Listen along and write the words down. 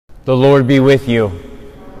The Lord be with you.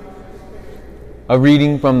 A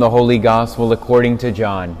reading from the Holy Gospel according to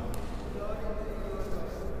John.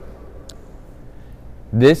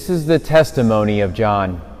 This is the testimony of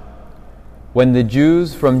John. When the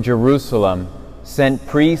Jews from Jerusalem sent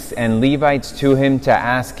priests and Levites to him to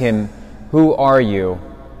ask him, "Who are you?"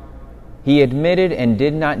 He admitted and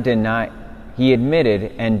did not deny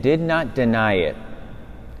it.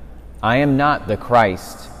 "I am not the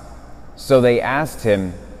Christ." So they asked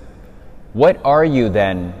him, "What are you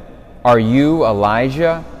then? Are you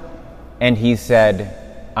Elijah?" And he said,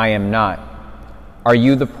 "I am not." "Are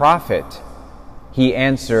you the prophet?" He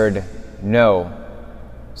answered, "No."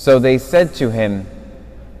 So they said to him,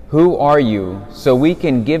 "Who are you, so we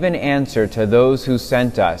can give an answer to those who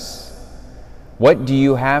sent us? What do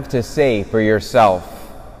you have to say for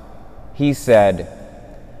yourself?" He said,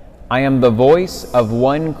 "I am the voice of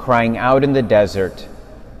one crying out in the desert,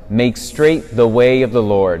 'Make straight the way of the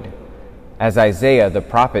Lord,' as Isaiah the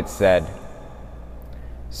prophet said."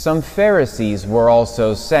 Some Pharisees were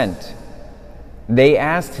also sent. They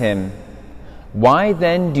asked him, "Why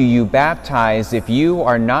then do you baptize if you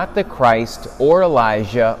are not the Christ or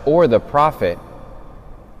Elijah or the prophet?"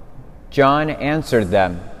 John answered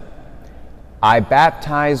them, "I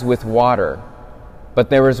baptize with water, but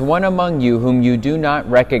there is one among you whom you do not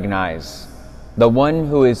recognize, the one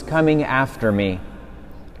who is coming after me,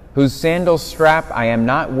 whose sandal strap I am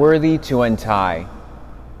not worthy to untie."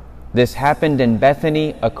 This happened in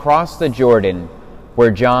Bethany across the Jordan,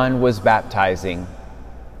 where John was baptizing.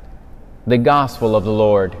 The Gospel of the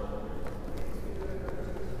Lord.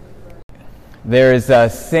 There is a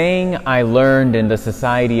saying I learned in the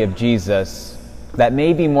Society of Jesus that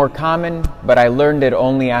may be more common, but I learned it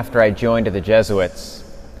only after I joined the Jesuits.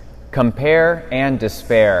 Compare and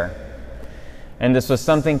despair. And this was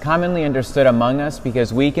something commonly understood among us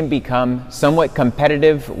because we can become somewhat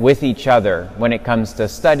competitive with each other when it comes to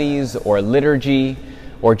studies or liturgy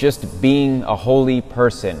or just being a holy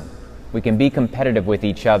person. We can be competitive with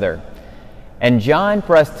each other. And John,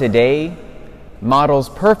 for us today, models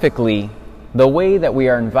perfectly the way that we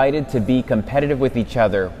are invited to be competitive with each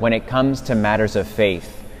other when it comes to matters of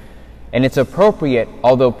faith. And it's appropriate,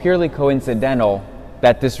 although purely coincidental,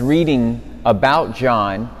 that this reading about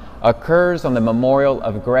John occurs on the memorial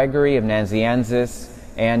of Gregory of Nazianzus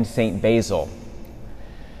and St. Basil.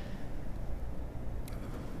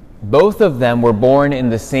 Both of them were born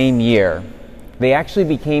in the same year. They actually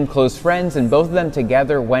became close friends, and both of them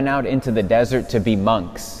together went out into the desert to be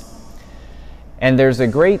monks. And there's a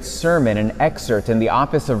great sermon, an excerpt in the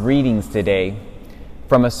Office of Readings today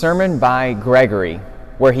from a sermon by Gregory,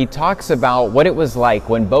 where he talks about what it was like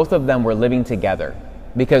when both of them were living together,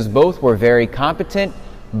 because both were very competent,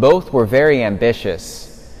 both were very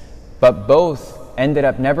ambitious, but both ended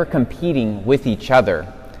up never competing with each other.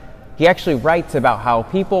 He actually writes about how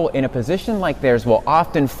people in a position like theirs will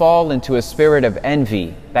often fall into a spirit of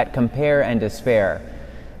envy, that compare and despair.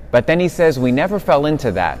 But then he says we never fell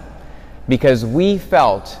into that because we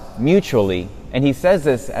felt mutually, and he says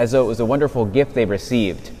this as though it was a wonderful gift they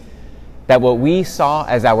received, that what we saw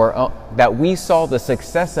as our own, that we saw the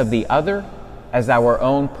success of the other as our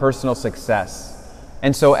own personal success.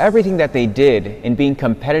 And so everything that they did in being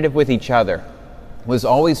competitive with each other was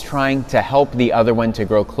always trying to help the other one to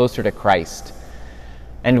grow closer to Christ,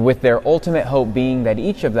 and with their ultimate hope being that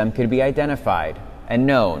each of them could be identified and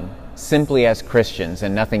known simply as Christians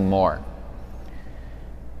and nothing more.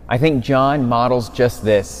 I think John models just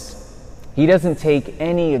this. He doesn't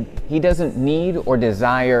need or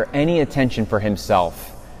desire any attention for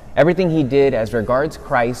himself. Everything he did as regards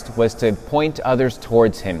Christ was to point others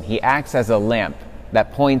towards him. He acts as a lamp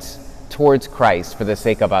that points towards Christ for the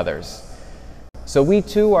sake of others. So we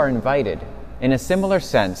too are invited, in a similar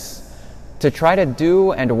sense, to try to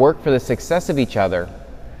do and work for the success of each other,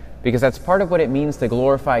 because that's part of what it means to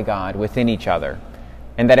glorify God within each other.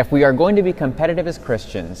 And that if we are going to be competitive as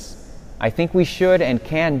Christians, I think we should and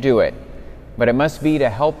can do it, but it must be to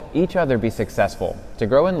help each other be successful, to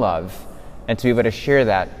grow in love, and to be able to share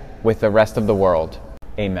that with the rest of the world.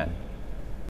 Amen.